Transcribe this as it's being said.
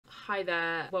Hi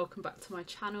there, welcome back to my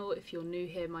channel. If you're new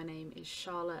here, my name is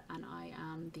Charlotte and I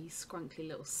am the scrunkly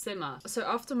little simmer. So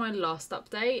after my last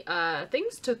update,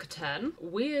 things took a turn.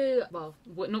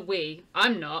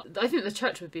 I'm not. I think the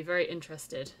church would be very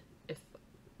interested if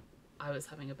I was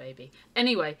having a baby.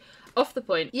 Anyway, off the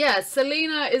point. Yeah,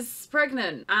 Selina is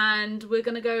pregnant and we're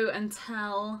gonna go and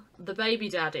tell the baby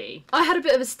daddy. I had a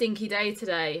bit of a stinky day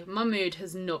today. My mood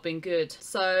has not been good.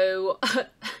 So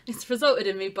it's resulted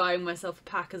in me buying myself a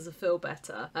pack as a feel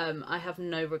better. I have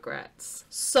no regrets.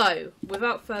 So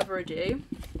without further ado,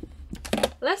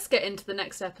 let's get into the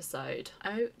next episode.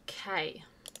 Okay.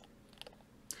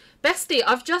 Bestie,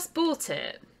 I've just bought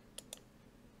it.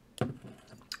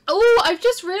 Oh, I've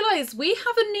just realised we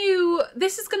have a new...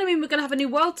 This is going to mean we're going to have a new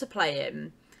world to play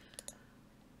in.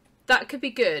 That could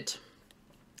be good.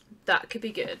 That could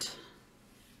be good.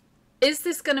 Is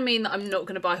this going to mean that I'm not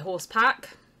going to buy horse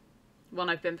pack when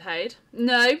I've been paid?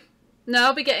 No. No,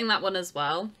 I'll be getting that one as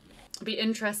well. I'll be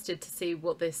interested to see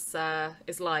what this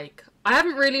is like. I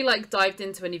haven't really dived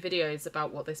into any videos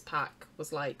about what this pack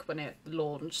was like when it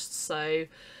launched, so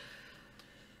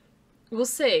we'll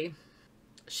see.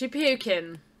 She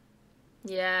puking.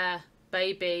 Yeah,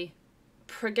 baby.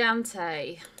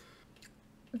 Pregante.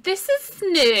 This is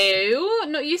new.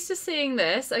 Not used to seeing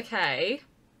this. Okay.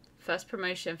 First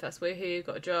promotion, first woohoo,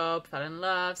 got a job, fell in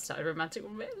love, started romantic.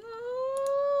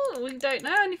 Oh, we don't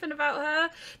know anything about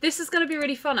her. This is going to be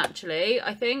really fun, actually,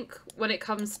 I think, when it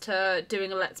comes to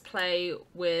doing a Let's Play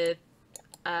with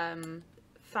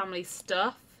family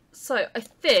stuff. So, I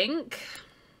think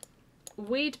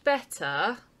we'd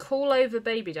better call over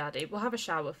baby daddy. We'll have a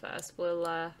shower first.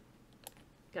 We'll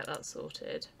get that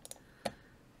sorted.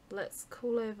 Let's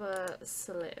call over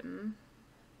Salim.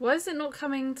 Why is it not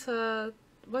coming to...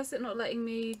 Why is it not letting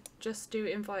me just do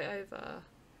invite over?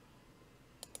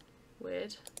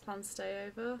 Weird. Plan stay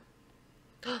over.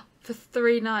 For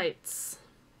 3 nights.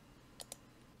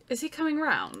 Is he coming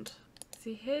round? Is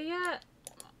he here yet?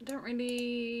 I don't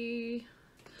really...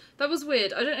 That was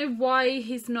weird. I don't know why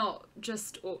he's not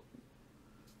just... Or,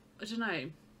 I don't know.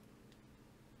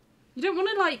 You don't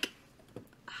want to,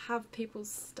 have people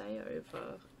stay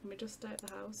over. Can we just stay at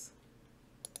the house?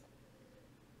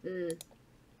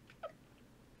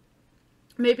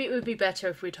 Maybe it would be better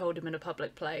if we told him in a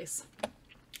public place.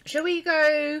 Shall we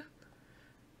go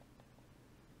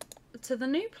to the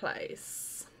new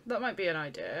place? That might be an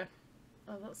idea.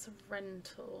 Oh, that's a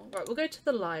rental. Right, we'll go to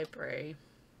the library.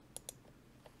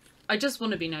 I just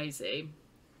want to be nosy.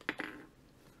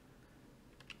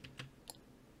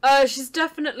 She's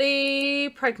definitely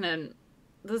pregnant.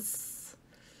 There's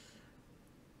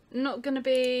not going to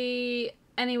be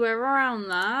anywhere around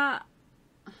that.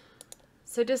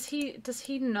 So does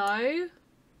he know?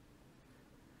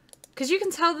 Because you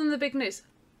can tell them the big news.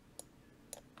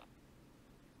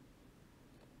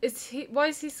 Why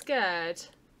is he scared?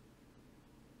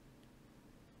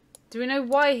 Do we know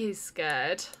why he's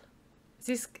scared? Is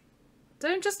he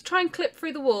Don't just try and clip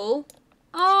through the wall.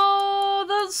 Oh,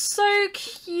 that's so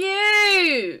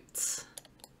cute.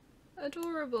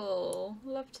 Adorable.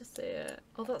 Love to see it.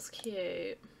 Oh, that's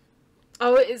cute.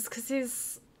 Oh, it's because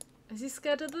he's... Is he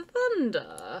scared of the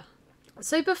thunder?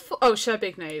 So before... Oh, show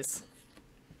big nose.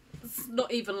 It's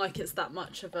not even like it's that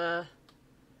much of a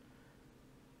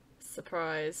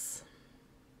surprise.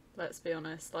 Let's be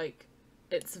honest.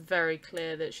 It's very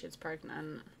clear that she's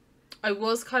pregnant. I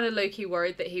was kind of low-key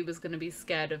worried that he was going to be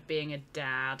scared of being a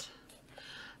dad.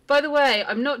 By the way,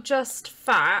 I'm not just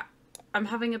fat. I'm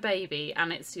having a baby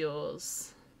and it's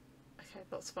yours. Okay,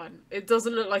 that's fine. It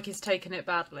doesn't look like he's taken it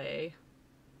badly.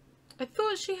 I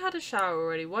thought she had a shower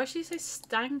already. Why is she so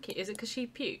stanky? Is it because she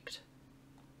puked?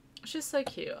 She's so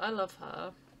cute. I love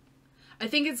her. I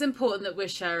think it's important that we're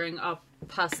sharing our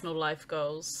personal life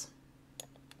goals.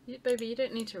 Baby, you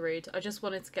don't need to read. I just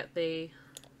wanted to get the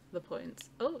points.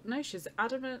 Oh, no, she's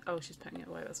adamant. Oh, she's putting it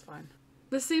away. That's fine.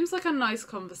 This seems like a nice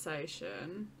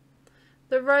conversation.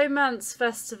 The romance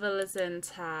festival is in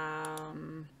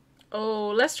town. Oh,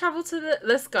 let's travel to the...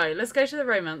 Let's go to the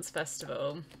romance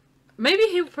festival. Maybe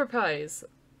he'll propose.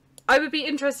 I would be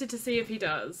interested to see if he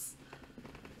does.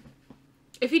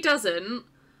 If he doesn't,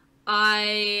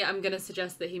 I am going to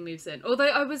suggest that he moves in.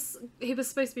 Although he was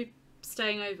supposed to be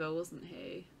staying over, wasn't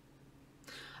he?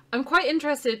 I'm quite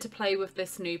interested to play with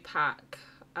this new pack.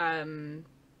 I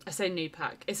say new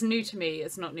pack. It's new to me.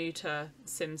 It's not new to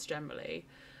Sims generally.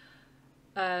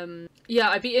 Yeah,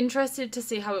 I'd be interested to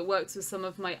see how it works with some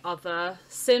of my other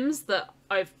Sims that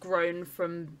I've grown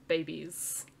from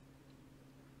babies.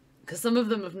 Because some of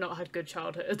them have not had good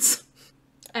childhoods.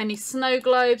 Any snow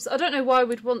globes? I don't know why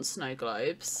we'd want snow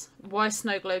globes. Why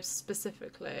snow globes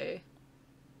specifically?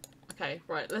 Okay,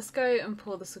 right, let's go and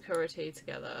pull the security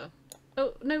together.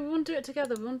 Oh, no, we want to do it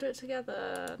together. We want to do it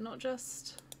together, not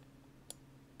just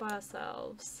by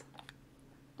ourselves.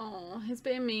 Oh, he's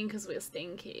being mean because we're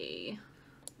stinky.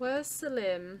 Where's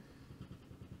Salim?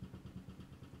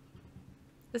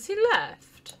 Is he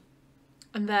left?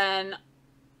 And then...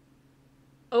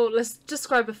 Oh, let's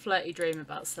describe a flirty dream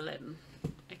about Salim.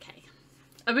 Okay.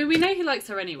 I mean, we know he likes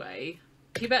her anyway.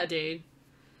 He better do.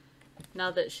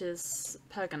 Now that she's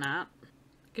pregnant.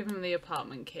 Give him the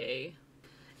apartment key.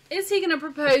 Is he going to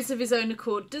propose of his own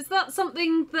accord? Is that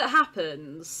something that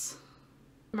happens?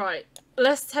 Right.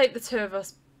 Let's take the two of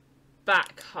us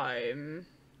back home.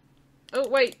 Oh,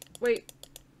 wait.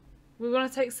 We want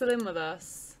to take Salim with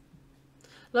us.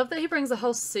 Love that he brings a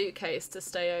whole suitcase to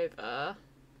stay over.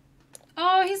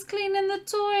 Oh, he's cleaning the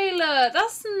toilet.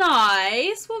 That's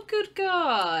nice. What good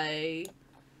guy.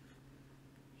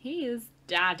 He is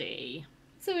daddy.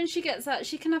 So when she gets out,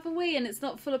 she can have a wee and it's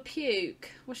not full of puke.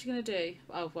 What's she going to do?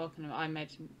 Oh, welcome. I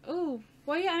made him. Oh,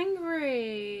 why are you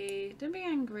angry? Don't be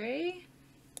angry.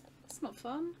 It's not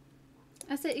fun.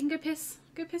 That's it. You can go piss.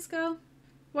 Go piss, girl.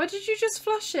 Why did you just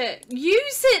flush it?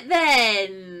 Use it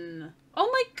then. Oh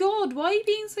my god. Why are you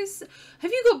being so...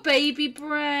 Have you got baby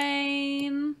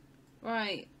brain?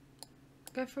 Right.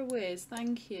 Go for a whiz.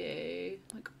 Thank you.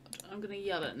 Oh my god. I'm going to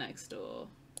yell at next door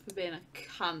for being a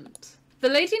cunt. The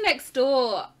lady next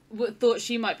door thought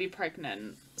she might be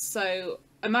pregnant. So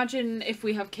imagine if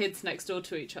we have kids next door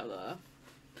to each other.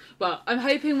 Well, I'm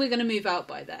hoping we're going to move out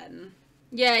by then.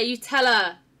 Yeah, you tell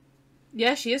her.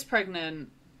 Yeah, she is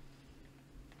pregnant.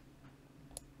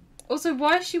 Also,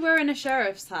 why is she wearing a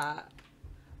sheriff's hat?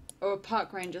 Or a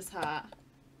park ranger's hat?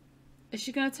 Is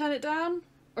she going to turn it down?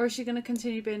 Or is she going to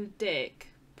continue being a dick?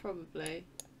 Probably.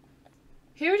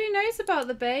 He already knows about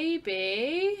the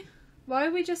baby. Why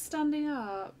are we just standing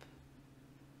up?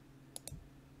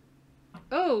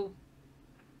 Oh.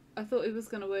 I thought he was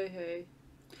going to woohoo.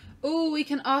 Oh, we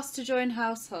can ask to join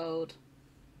household.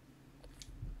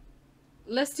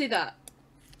 Let's do that.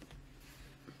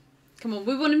 Come on,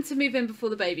 we want him to move in before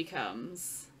the baby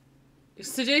comes.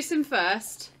 Seduce him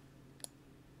first.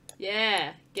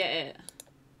 Yeah, get it.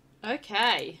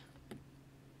 Okay.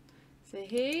 So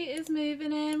he is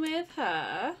moving in with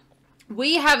her.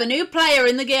 We have a new player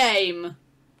in the game.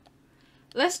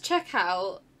 Let's check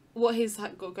out what he's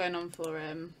got going on for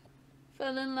him.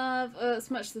 Fell in love. Oh, it's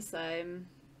much the same.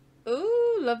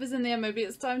 Ooh, love is in the air. Maybe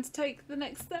it's time to take the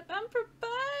next step and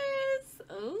propose.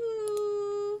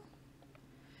 Ooh.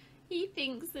 He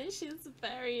thinks that she's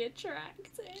very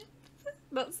attractive.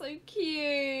 That's so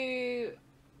cute.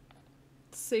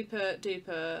 Super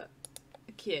duper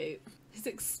cute. He's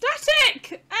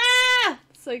ecstatic! Ah!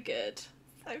 So good.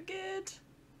 So good.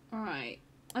 Alright.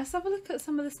 Let's have a look at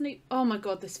some of this new... Oh my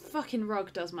god, this fucking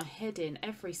rug does my head in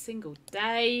every single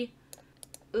day.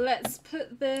 Let's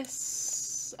put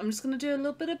this... I'm just going to do a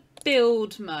little bit of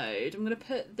build mode. I'm going to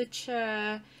put the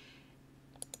chair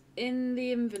in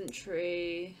the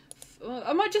inventory.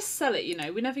 I might just sell it, you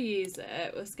know. We never use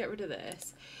it. Let's get rid of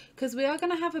this. Because we are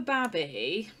going to have a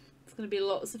babby. It's going to be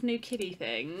lots of new kiddie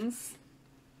things.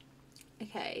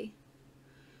 Okay.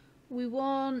 We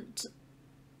want...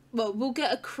 Well, we'll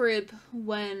get a crib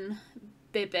when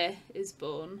Bibby is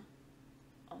born.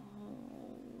 Oh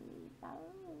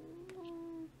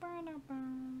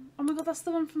my god, that's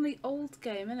the one from the old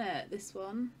game, isn't it? This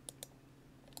one.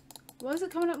 Why is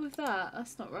it coming up with that?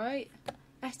 That's not right.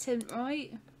 That isn't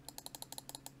right.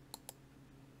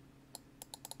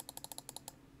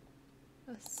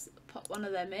 Let's pop one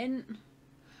of them in.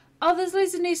 Oh, there's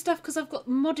loads of new stuff because I've got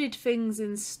modded things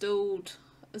installed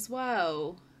as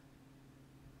well.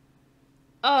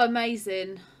 Oh,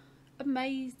 amazing.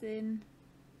 Amazing.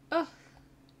 Oh,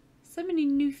 so many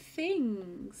new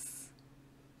things.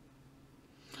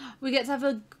 We get to have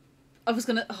a... I was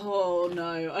gonna... Oh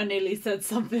no, I nearly said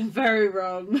something very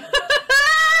wrong.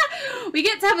 We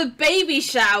get to have a baby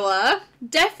shower.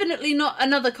 Definitely not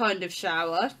another kind of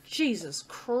shower. Jesus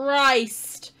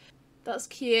Christ. That's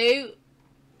cute.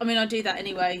 I mean, I do that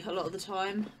anyway a lot of the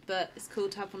time, but it's cool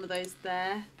to have one of those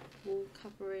there. Wall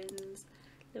coverings,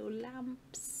 little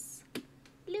lamps.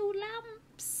 Little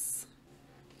lamps.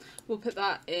 We'll put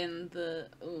that in the...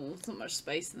 Oh, there's not much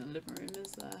space in the living room,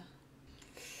 is there?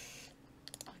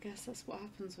 I guess that's what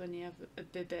happens when you have a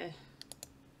baby.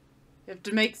 You have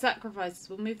to make sacrifices.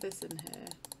 We'll move this in here.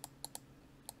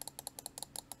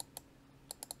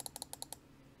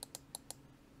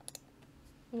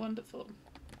 Wonderful.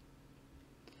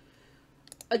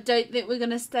 I don't think we're going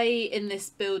to stay in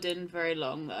this building very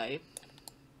long though.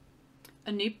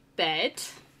 A new bed.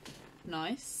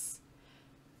 Nice.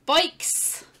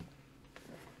 Bikes.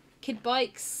 Kid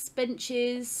bikes,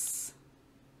 benches,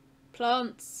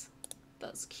 plants.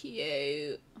 That's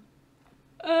cute.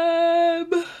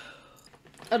 Oh,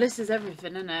 this is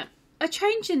everything, isn't it? Are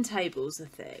changing tables a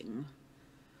thing?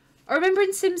 I remember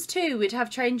in Sims 2 we'd have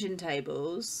changing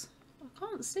tables. I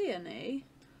can't see any.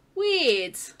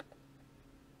 Weird.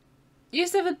 You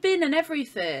used to have a bin and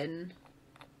everything.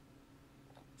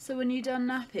 So when you done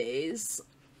nappies,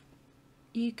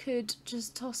 you could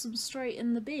just toss them straight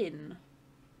in the bin.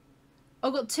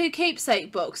 I've got 2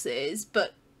 keepsake boxes,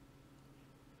 but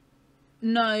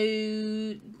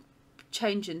no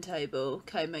changing table.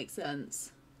 Okay, makes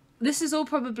sense. This is all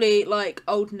probably like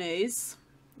old news.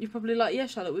 You're probably like, yeah,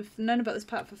 Charlotte, we've known about this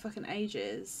pack for fucking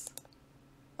ages.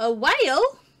 A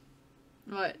whale?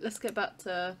 Right, let's get back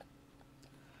to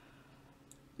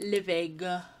living.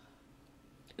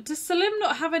 Does Salim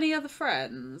not have any other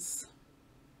friends?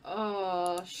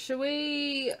 Oh, shall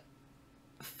we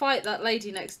fight that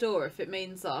lady next door if it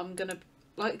means that I'm gonna,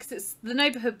 like, 'cause it's the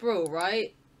neighbourhood brawl,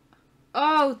 right?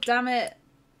 Oh, damn it.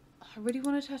 I really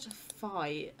wanted her to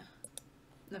fight.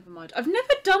 Never mind. I've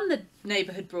never done the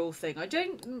neighbourhood brawl thing. I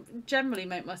don't generally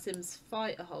make my Sims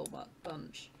fight a whole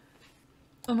bunch.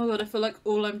 Oh my god, I feel like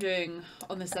all I'm doing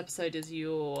on this episode is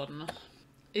yawn.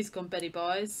 He's gone Betty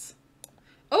Buys.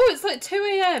 Oh, it's like 2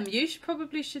 AM. You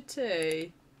probably should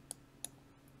too.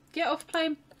 Get off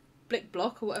playing Blick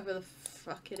Block or whatever the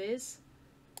fuck it is.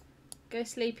 Go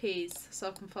sleepies so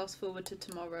I can fast forward to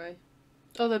tomorrow.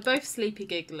 Oh, they're both sleepy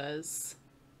gigglers.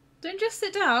 Don't just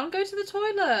sit down, go to the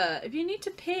toilet. If you need to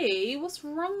pee, what's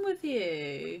wrong with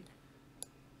you?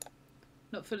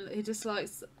 Not for, he just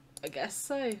likes, I guess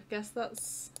so. I guess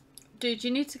that's... Dude, you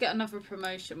need to get another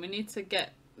promotion. We need to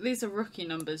get, these are rookie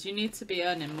numbers. You need to be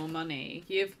earning more money.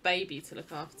 You have baby to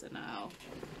look after now.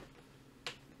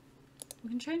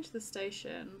 We can change the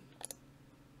station.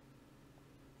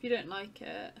 If you don't like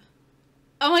it.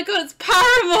 Oh my god, it's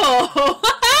Paramore!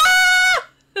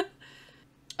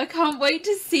 I can't wait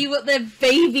to see what their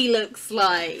baby looks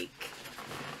like.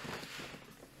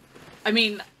 I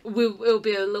mean, it'll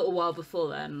be a little while before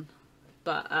then,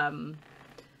 but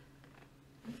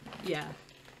yeah.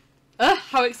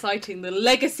 How exciting! The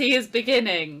legacy is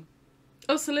beginning.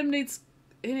 Oh, Salim needs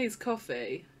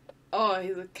coffee. Oh,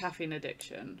 he's a caffeine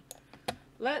addiction.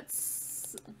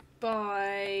 Let's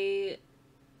buy.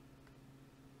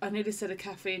 I nearly said a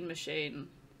caffeine machine.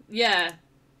 Yeah,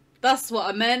 that's what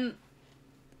I meant.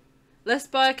 Let's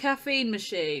buy a caffeine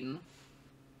machine.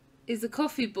 He's a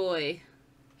coffee boy.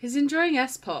 He's enjoying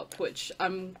S-Pop, which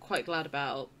I'm quite glad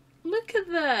about. Look at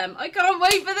them. I can't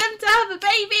wait for them to have a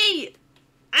baby.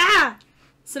 Ah!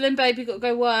 Salim baby, got to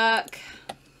go work.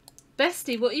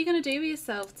 Bestie, what are you going to do with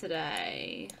yourself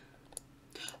today?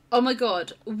 Oh my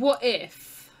god, what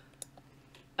if...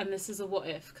 And this is a what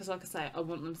if, because like I say, I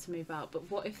want them to move out.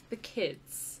 But what if the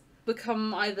kids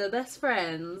become either best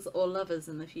friends or lovers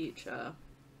in the future?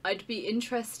 I'd be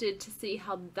interested to see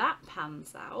how that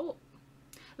pans out.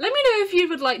 Let me know if you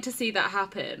would like to see that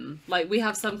happen. Like, we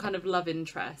have some kind of love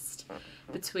interest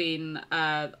between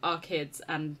our kids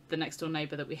and the next door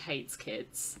neighbour that we hate's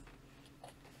kids.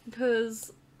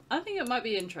 Because I think it might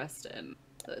be interesting.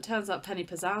 But it turns out Penny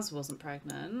Pizzazz wasn't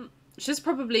pregnant. She's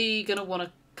probably going to want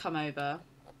to come over.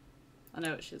 I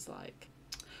know what she's like.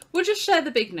 We'll just share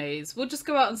the big news. We'll just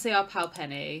go out and see our pal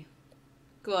Penny.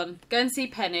 Go on, go and see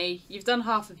Penny. You've done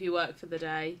half of your work for the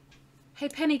day. Hey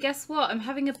Penny, guess what? I'm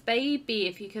having a baby,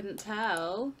 if you couldn't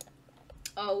tell.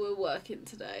 Oh, we're working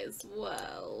today as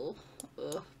well.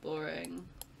 Ugh, boring.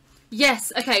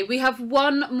 Yes, okay, we have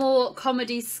one more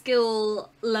comedy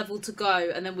skill level to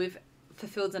go, and then we've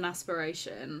fulfilled an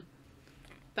aspiration.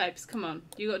 Babes, come on.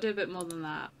 You got to do a bit more than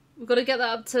that. We've got to get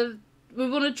that up to... We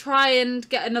want to try and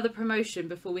get another promotion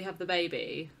before we have the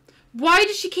baby. Why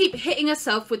does she keep hitting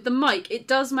herself with the mic? It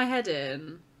does my head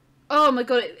in. Oh my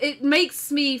god, it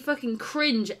makes me fucking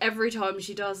cringe every time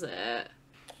she does it.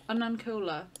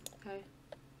 Uncooler. Okay.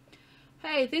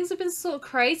 Hey, things have been sort of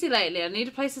crazy lately. I need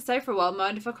a place to stay for a while.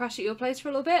 Mind if I crash at your place for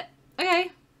a little bit?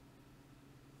 Okay.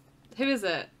 Who is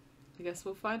it? I guess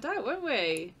we'll find out, won't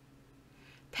we?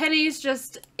 Penny's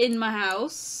just in my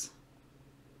house.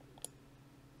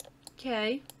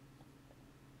 Okay.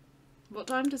 What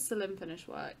time does Salim finish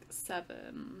work?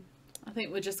 7. I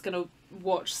think we're just gonna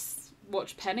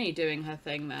watch Penny doing her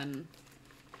thing then.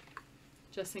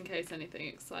 Just in case anything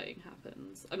exciting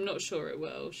happens. I'm not sure it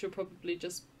will. She'll probably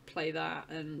just play that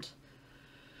and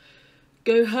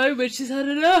go home when she's had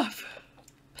enough.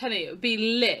 Penny, it would be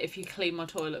lit if you clean my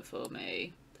toilet for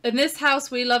me. In this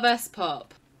house we love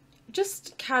S-Pop.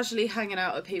 Just casually hanging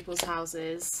out at people's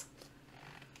houses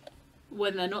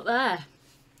when they're not there.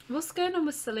 What's going on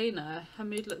with Selina? Her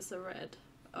mood looks so red.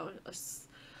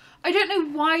 I don't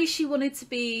know why she wanted to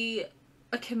be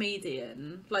a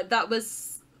comedian. Like, that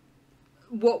was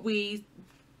what we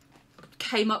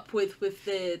came up with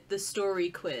the story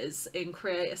quiz in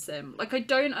Create a Sim. Like, I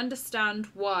don't understand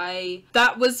why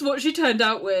that was what she turned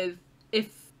out with.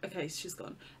 Okay, she's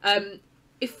gone.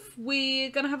 If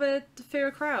we're gonna have a fear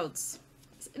of crowds.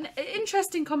 It's an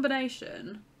interesting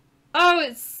combination. Oh,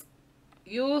 it's...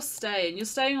 You're staying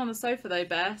on the sofa though,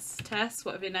 Bess. Tess,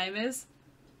 whatever your name is.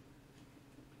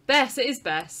 Bess, it is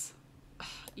Bess.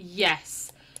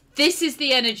 Yes. This is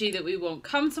the energy that we want.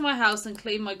 Come to my house and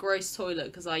clean my gross toilet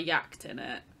because I yacked in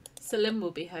it. Salim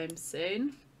will be home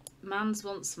soon. Mans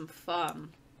wants some fun.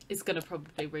 He's going to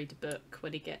probably read a book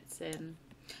when he gets in.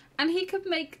 And he could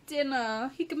make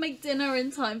dinner. He could make dinner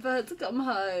in time for her to come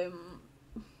home.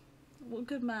 What a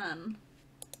good man.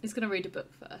 He's going to read a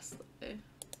book first, though.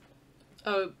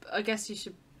 Oh, I guess you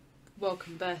should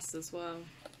welcome Bess as well.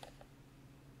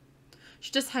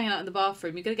 She's just hanging out in the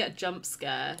bathroom. You're going to get a jump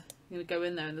scare. You're going to go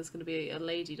in there and there's going to be a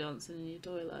lady dancing in your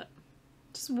toilet.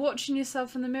 Just watching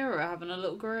yourself in the mirror, having a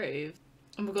little groove.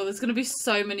 Oh my god, there's going to be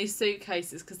so many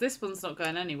suitcases because this one's not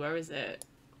going anywhere, is it?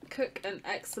 Cook an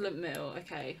excellent meal.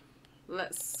 Okay,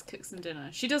 let's cook some dinner.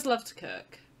 She does love to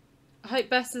cook. I hope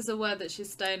Bess is aware that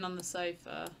she's staying on the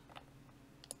sofa.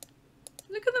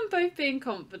 Look at them both being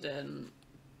confident.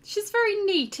 She's very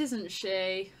neat, isn't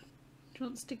she? She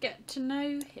wants to get to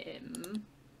know him.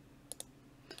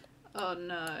 Oh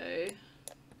no.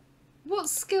 What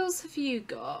skills have you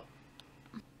got?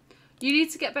 You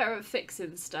need to get better at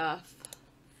fixing stuff.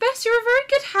 Bess, you're a very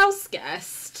good house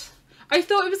guest. I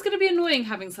thought it was going to be annoying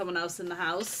having someone else in the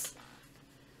house.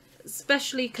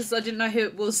 Especially because I didn't know who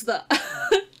it was that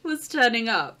was turning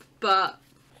up. But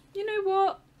you know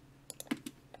what?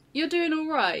 You're doing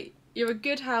alright. You're a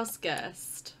good house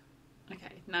guest.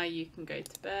 Okay, now you can go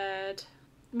to bed.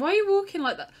 Why are you walking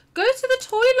like that? Go to the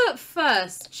toilet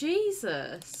first.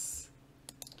 Jesus.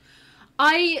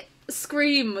 I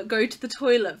scream go to the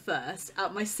toilet first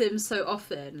at my Sims so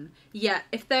often. Yet,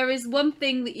 if there is one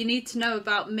thing that you need to know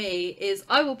about me is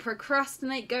I will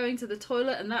procrastinate going to the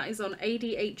toilet, and that is on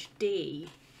ADHD.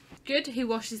 Good, he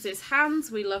washes his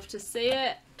hands. We love to see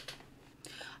it.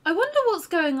 I wonder what's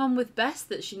going on with Bess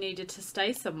that she needed to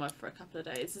stay somewhere for a couple of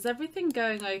days. Is everything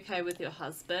going okay with your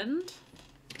husband?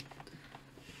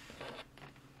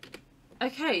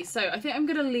 Okay, so I think I'm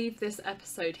going to leave this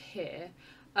episode here.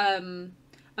 And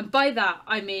by that,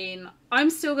 I mean, I'm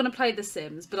still going to play The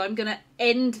Sims, but I'm going to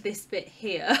end this bit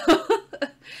here.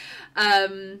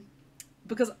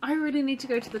 Because I really need to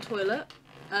go to the toilet.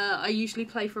 I usually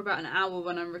play for about an hour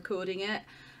when I'm recording it.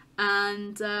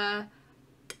 And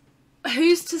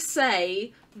who's to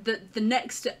say that the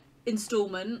next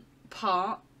installment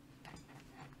part,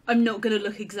 I'm not going to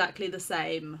look exactly the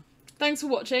same. Thanks for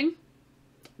watching.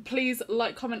 Please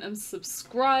like, comment and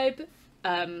subscribe.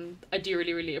 I do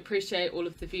really appreciate all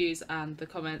of the views and the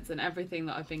comments and everything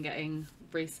that I've been getting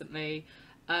recently.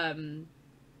 I'm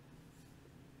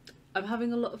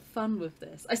having a lot of fun with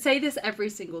this. I say this every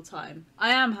single time.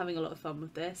 I am having a lot of fun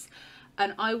with this,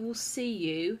 and I will see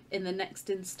you in the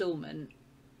next installment.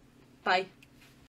 Bye.